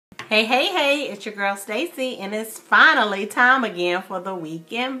Hey, it's your girl Stacy, and it's finally time again for the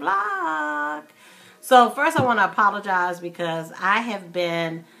weekend vlog. So first I want to apologize because I have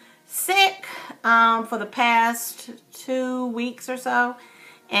been sick for the past 2 weeks or so,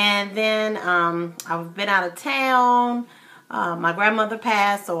 and then I've been out of town. My grandmother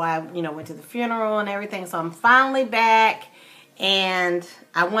passed, so I went to the funeral and everything, so I'm finally back, and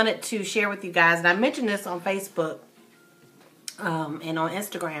I wanted to share with you guys, and I mentioned this on Facebook and on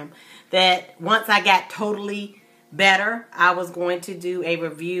Instagram, that once I got totally better, I was going to do a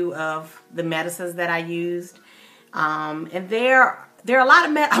review of the medicines that I used. And there are a lot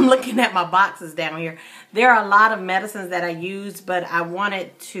of I'm looking at my boxes down here. There are a lot of medicines that I used, but I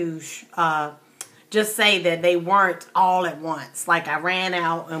wanted to just say that they weren't all at once. Like I ran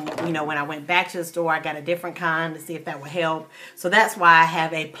out, and when I went back to the store, I got a different kind to see if that would help. So that's why I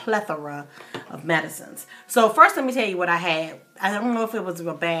have a plethora of medicines. So first, let me tell you what I had. I don't know if it was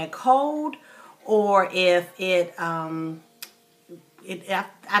a bad cold or if I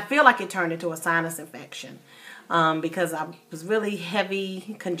feel like it turned into a sinus infection because I was really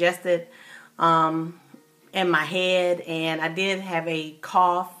heavy, congested in my head, and I did have a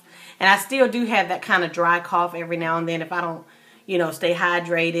cough. And I still do have that kind of dry cough every now and then. If I don't, stay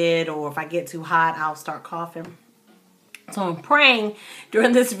hydrated, or if I get too hot, I'll start coughing. So I'm praying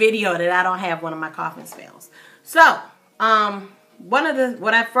during this video that I don't have one of my coughing spells. So,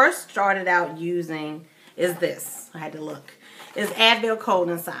 what I first started out using is this. I had to look. Is Advil Cold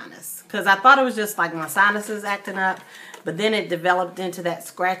and Sinus. Because I thought it was just like my sinuses acting up. But then it developed into that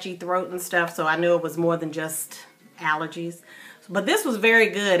scratchy throat and stuff. So I knew it was more than just allergies. But this was very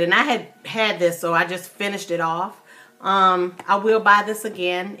good, and I had this, so I just finished it off. I will buy this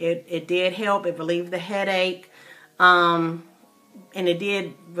again. It did help. It relieved the headache, and it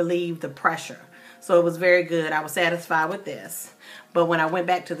did relieve the pressure. So it was very good. I was satisfied with this. But when I went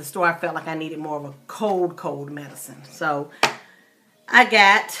back to the store, I felt like I needed more of a cold medicine. So I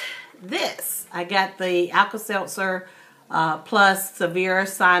got this. I got the Alka-Seltzer plus Severe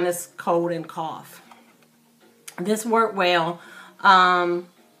Sinus Cold and Cough. This worked well. My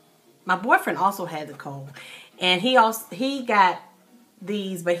boyfriend also had the cold, and he got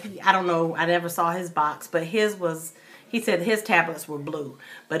these, but I don't know, I never saw his box, but he said his tablets were blue,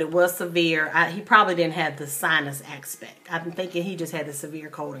 but it was severe. He probably didn't have the sinus aspect. I'm thinking he just had the severe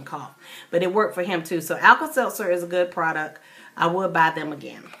cold and cough, but it worked for him too. So Alka-Seltzer is a good product. I would buy them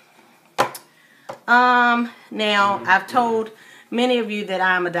again. Now I've told many of you that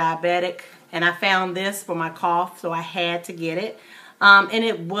I'm a diabetic, and I found this for my cough, so I had to get it. And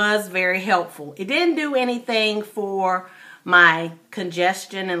it was very helpful. It didn't do anything for my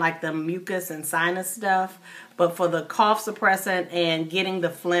congestion and like the mucus and sinus stuff, but for the cough suppressant and getting the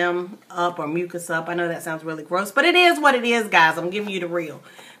phlegm up or mucus up, I know that sounds really gross, but it is what it is, guys. I'm giving you the real.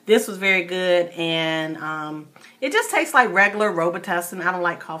 This was very good, and it just tastes like regular Robitussin. I don't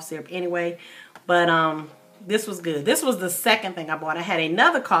like cough syrup anyway, but this was good. This was the second thing I bought. I had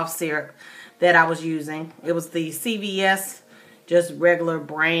another cough syrup that I was using. It was the CVS, just regular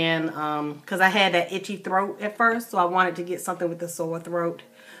brand, because I had that itchy throat at first, so I wanted to get something with the sore throat.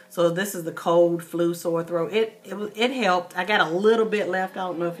 So this is the cold flu sore throat. It helped. I got a little bit left. I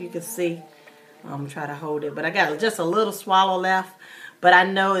don't know if you can see. I'm trying to hold it, but I got just a little swallow left. But I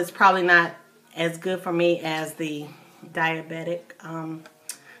know it's probably not as good for me as the diabetic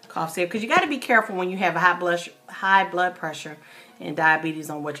cough syrup, because you got to be careful when you have a high blood pressure and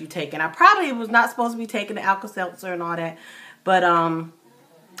diabetes on what you take. And I probably was not supposed to be taking the Alka-Seltzer and all that, but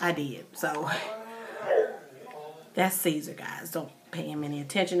I did. So that's Caesar, guys. Don't pay him any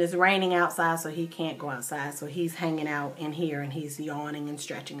attention. It's raining outside, so he can't go outside. So he's hanging out in here, and he's yawning and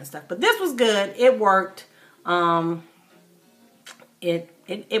stretching and stuff. But this was good. It worked.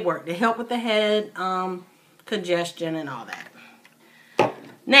 It worked. It helped with the head congestion and all that.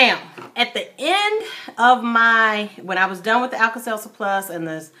 Now, at the end of when I was done with the Alka-Seltzer Plus and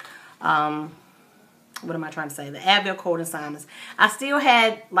this, what am I trying to say? The Advil Cold and Sinus, I still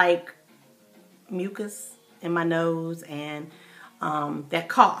had like mucus in my nose and that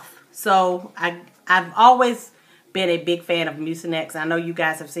cough. So I've always been a big fan of Mucinex. I know you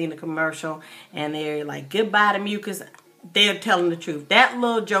guys have seen the commercial, and they're like, goodbye to mucus. They're telling the truth. That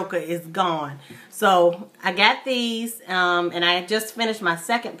little joker is gone. So I got these, and I just finished my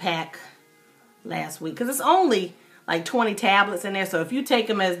second pack last week, because it's only like 20 tablets in there. So if you take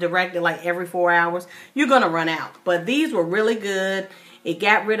them as directed, like every 4 hours, you're going to run out. But these were really good. It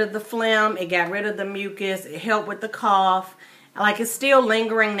got rid of the phlegm. It got rid of the mucus. It helped with the cough. Like, it's still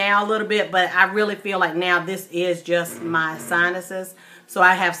lingering now a little bit, but I really feel like now this is just my sinuses. So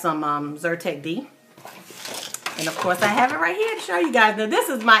I have some Zyrtec D. And of course I have it right here to show you guys. Now this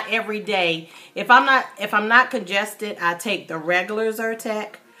is my everyday. If I'm not congested, I take the regular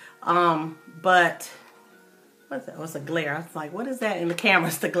Zyrtec. But what's that? Oh, it's a glare. I was like, what is that in the camera?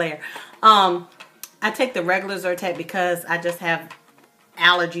 It's the glare. I take the regular Zyrtec because I just have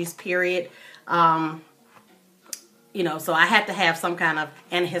allergies, period. You know, so I have to have some kind of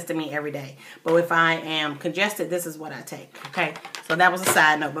antihistamine every day. But if I am congested, this is what I take. Okay, so that was a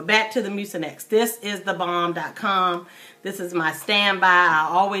side note. But back to the Mucinex. This is thebomb.com. This is my standby. I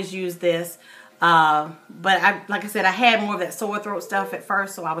always use this. But like I said, I had more of that sore throat stuff at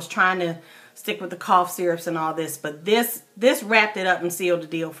first, so I was trying to stick with the cough syrups and all this. But this wrapped it up and sealed the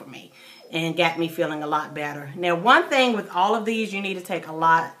deal for me and got me feeling a lot better. Now, one thing with all of these, you need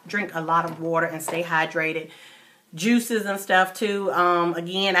to drink a lot of water and stay hydrated. Juices and stuff too.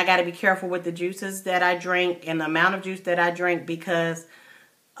 Again, I got to be careful with the juices that I drink and the amount of juice that I drink because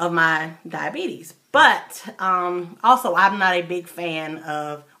of my diabetes. But also, I'm not a big fan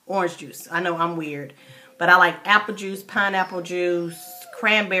of orange juice. I know I'm weird, but I like apple juice, pineapple juice,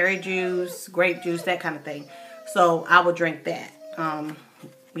 cranberry juice, grape juice, that kind of thing. So I will drink that.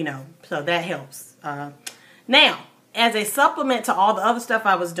 You know, so that helps. Now, as a supplement to all the other stuff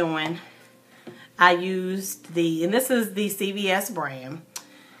I was doing, I used and this is the CVS brand.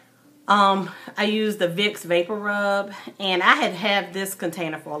 I used the Vicks Vapor Rub, and I had this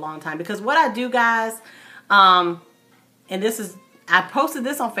container for a long time because what I do, guys, and I posted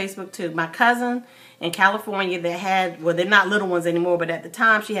this on Facebook too. My cousin in California that had, well, they're not little ones anymore, but at the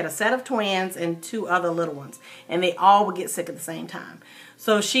time she had a set of twins and 2 other little ones, and they all would get sick at the same time.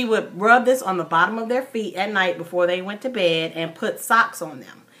 So she would rub this on the bottom of their feet at night before they went to bed and put socks on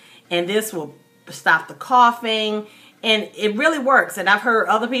them, and this will stop the coughing, and it really works. And I've heard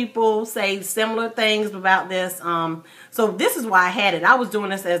other people say similar things about this. So this is why I had it. I was doing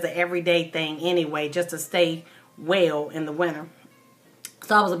this as an everyday thing anyway, just to stay well in the winter.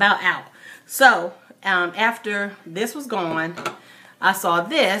 So I was about out. So after this was gone, I saw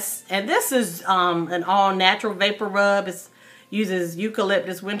this, and this is an all-natural vapor rub. It uses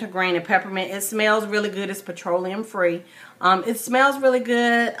eucalyptus, wintergreen, and peppermint. It smells really good. It's petroleum free. It smells really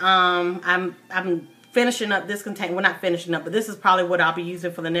good. I'm finishing up this container. Well, not finishing up, but this is probably what I'll be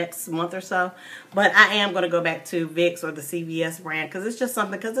using for the next month or so. But I am going to go back to Vicks or the CVS brand because it's just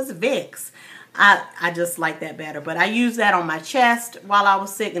something, because it's Vicks. I just like that better. But I used that on my chest while I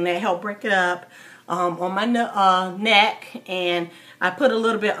was sick, and that helped break it up. On my neck, and I put a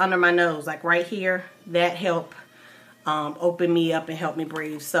little bit under my nose, like right here. That helped open me up and help me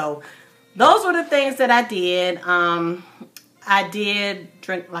breathe. So those were the things that I did. I did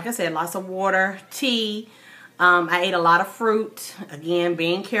drink, like I said, lots of water, tea. I ate a lot of fruit. Again,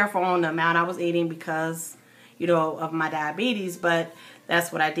 being careful on the amount I was eating because, you know, of my diabetes, but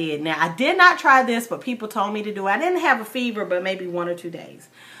that's what I did. Now, I did not try this, but people told me to do it. I didn't have a fever, but maybe 1 or 2 days.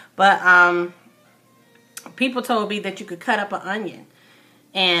 But people told me that you could cut up an onion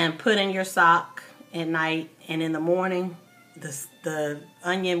and put in your sock at night, and in the morning, the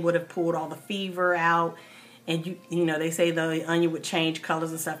onion would have pulled all the fever out. And you know, they say the onion would change colors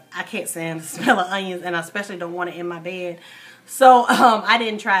and stuff. I can't stand the smell of onions, and I especially don't want it in my bed. So I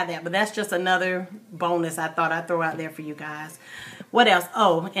didn't try that, but that's just another bonus I thought I'd throw out there for you guys. What else?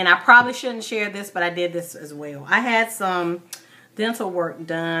 Oh, and I probably shouldn't share this, but I did this as well. I had some dental work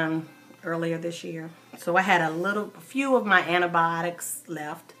done earlier this year, so I had a few of my antibiotics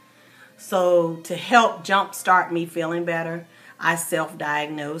left. So to help jumpstart me feeling better, I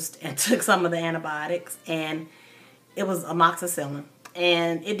self-diagnosed and took some of the antibiotics, and it was amoxicillin,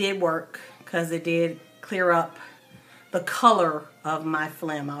 and it did work because it did clear up the color of my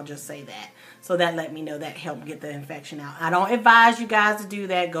phlegm. I'll just say that. So that let me know that helped get the infection out. I don't advise you guys to do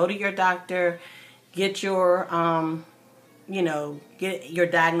that. Go to your doctor, get your you know, get your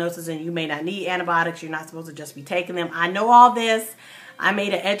diagnosis, and you may not need antibiotics. You're not supposed to just be taking them. I know all this. I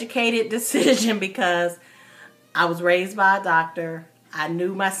made an educated decision because I was raised by a doctor. I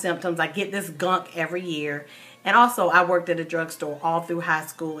knew my symptoms. I get this gunk every year. And also, I worked at a drugstore all through high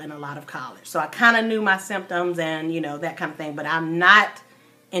school and a lot of college. So I kind of knew my symptoms and, you know, that kind of thing. But I'm not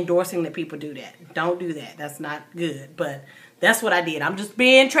endorsing that people do that. Don't do that. That's not good. But that's what I did. I'm just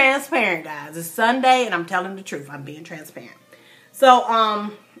being transparent, guys. It's Sunday, and I'm telling the truth. I'm being transparent.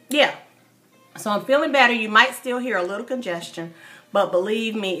 So, yeah. So I'm feeling better. You might still hear a little congestion. But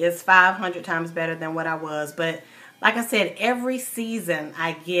believe me, it's 500 times better than what I was. But like I said, every season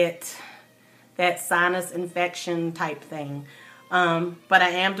I get that sinus infection type thing. But I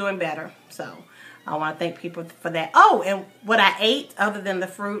am doing better. So I want to thank people for that. Oh, and what I ate other than the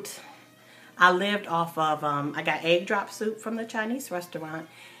fruit, I lived off of, I got egg drop soup from the Chinese restaurant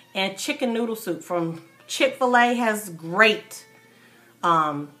and chicken noodle soup from Chick-fil-A has great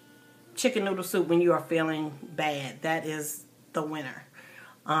chicken noodle soup when you are feeling bad. That is the winner.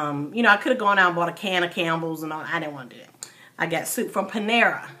 You know, I could have gone out and bought a can of Campbell's and all. I didn't want to do that. I got soup from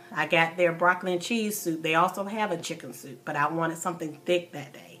Panera. I got their broccoli and cheese soup. They also have a chicken soup, but I wanted something thick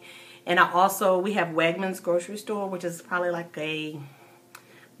that day. And we have Wegmans grocery store, which is probably like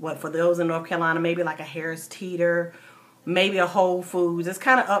for those in North Carolina, maybe like a Harris Teeter, maybe a Whole Foods. It's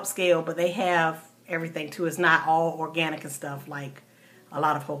kind of upscale, but they have everything too. It's not all organic and stuff like a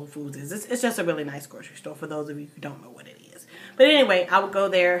lot of Whole Foods is. It's just a really nice grocery store for those of you who don't know what it is. But anyway, I would go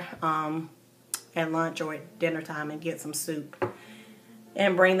there at lunch or at dinner time and get some soup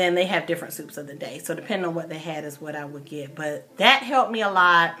and bring them. They have different soups of the day. So depending on what they had is what I would get. But that helped me a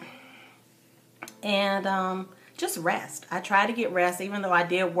lot. And just rest. I try to get rest even though I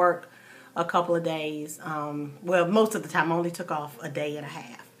did work a couple of days. Well, most of the time I only took off a day and a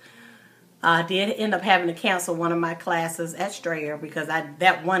half. I did end up having to cancel one of my classes at Strayer because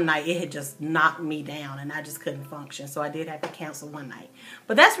that one night it had just knocked me down and I just couldn't function. So I did have to cancel one night.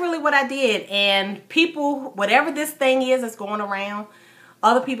 But that's really what I did. And people, whatever this thing is that's going around,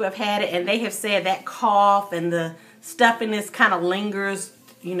 other people have had it and they have said that cough and the stuffiness kind of lingers,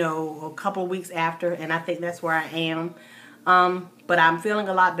 you know, a couple of weeks after, and I think that's where I am. But I'm feeling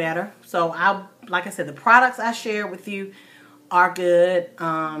a lot better. So like I said, the products I share with you are good.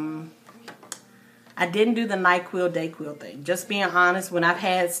 I didn't do the NyQuil, DayQuil thing. Just being honest, when I've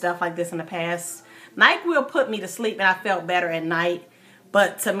had stuff like this in the past, NyQuil put me to sleep and I felt better at night.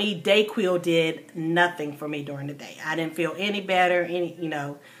 But to me, DayQuil did nothing for me during the day. I didn't feel any better. You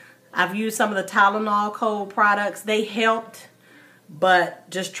know, I've used some of the Tylenol cold products. They helped. But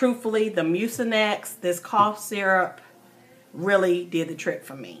just truthfully, the Mucinex, this cough syrup, really did the trick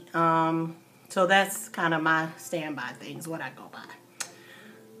for me. So that's kind of my standby things, what I go by.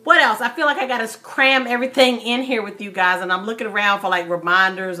 What else? I feel like I got to cram everything in here with you guys. And I'm looking around for like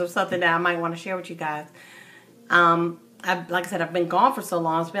reminders of something that I might want to share with you guys. Like I said, I've been gone for so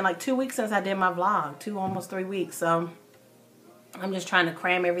long. It's been like 2 weeks since I did my vlog. Almost 3 weeks. So I'm just trying to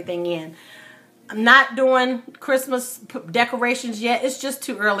cram everything in. I'm not doing Christmas decorations yet. It's just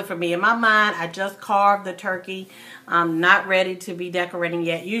too early for me. In my mind, I just carved the turkey. I'm not ready to be decorating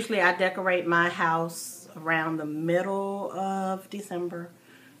yet. Usually I decorate my house around the middle of December,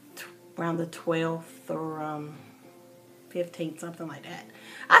 around the 12th or 15th, something like that.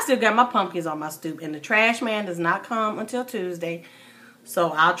 I still got my pumpkins on my stoop, and the trash man does not come until Tuesday.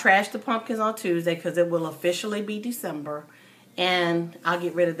 So I'll trash the pumpkins on Tuesday because it will officially be December. And I'll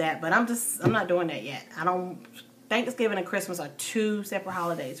get rid of that. But I'm not doing that yet. Thanksgiving and Christmas are 2 separate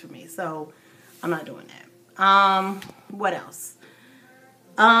holidays for me. So I'm not doing that. What else?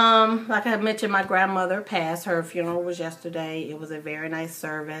 Like I mentioned, my grandmother passed. Her funeral was yesterday. It was a very nice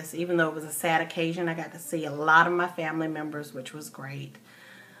service. Even though it was a sad occasion, I got to see a lot of my family members, which was great.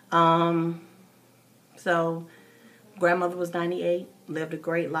 So grandmother was 98, lived a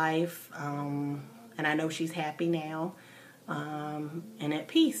great life. And I know she's happy now. And at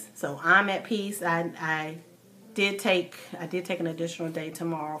peace. So I'm at peace. I did take an additional day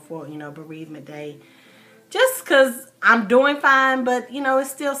tomorrow for, you know, bereavement day. Just because I'm doing fine, but, you know, it's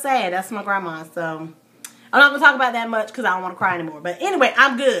still sad. That's my grandma. So I'm not going to talk about that much because I don't want to cry anymore. But anyway,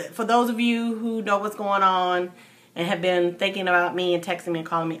 I'm good. For those of you who know what's going on and have been thinking about me and texting me and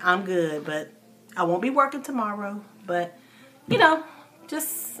calling me, I'm good. But I won't be working tomorrow. But, you know,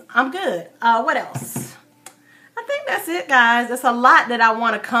 I'm good. What else? I think that's it, guys. There's a lot that I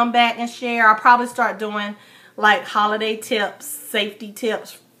want to come back and share. I'll probably start doing like holiday tips, safety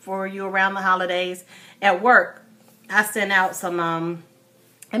tips for you around the holidays. At work, I sent out some,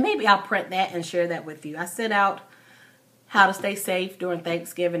 and maybe I'll print that and share that with you. I sent out how to stay safe during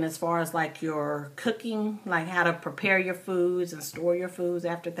Thanksgiving as far as like your cooking, like how to prepare your foods and store your foods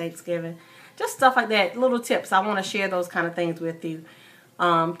after Thanksgiving. Just stuff like that, little tips. I want to share those kind of things with you.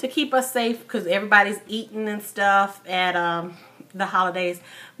 To keep us safe because everybody's eating and stuff at the holidays.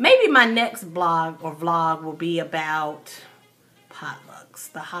 Maybe my next blog or vlog will be about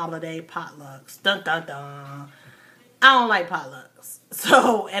potlucks, the holiday potlucks. Dun dun dun. I don't like potlucks.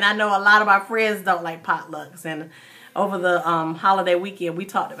 So, and I know a lot of our friends don't like potlucks. And over the holiday weekend, we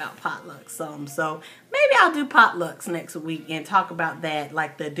talked about potlucks some. So maybe I'll do potlucks next week and talk about that,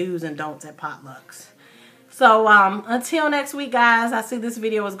 like the do's and don'ts at potlucks. So, until next week, guys, I see this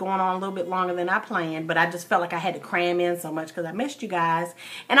video is going on a little bit longer than I planned, but I just felt like I had to cram in so much because I missed you guys.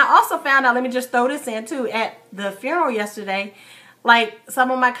 And I also found out, let me just throw this in too, at the funeral yesterday, like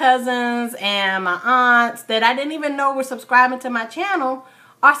some of my cousins and my aunts that I didn't even know were subscribing to my channel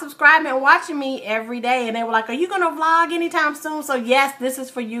are subscribing and watching me every day. And they were like, are you going to vlog anytime soon? So yes, this is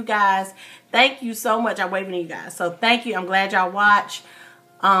for you guys. Thank you so much. I'm waving to you guys. So thank you. I'm glad y'all watch.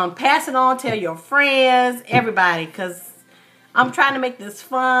 Pass it on. Tell your friends, everybody, because I'm trying to make this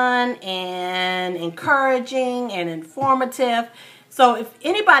fun and encouraging and informative. So if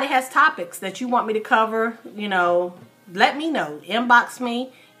anybody has topics that you want me to cover, you know, let me know. Inbox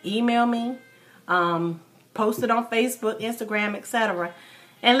me, email me, post it on Facebook, Instagram, etc.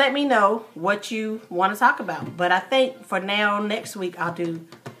 And let me know what you want to talk about. But I think for now, next week, I'll do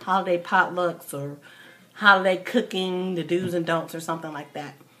holiday potlucks or holiday cooking, the do's and don'ts or something like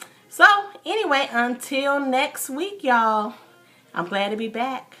that. So anyway, until next week, y'all, I'm glad to be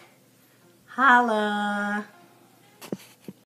back. Holla.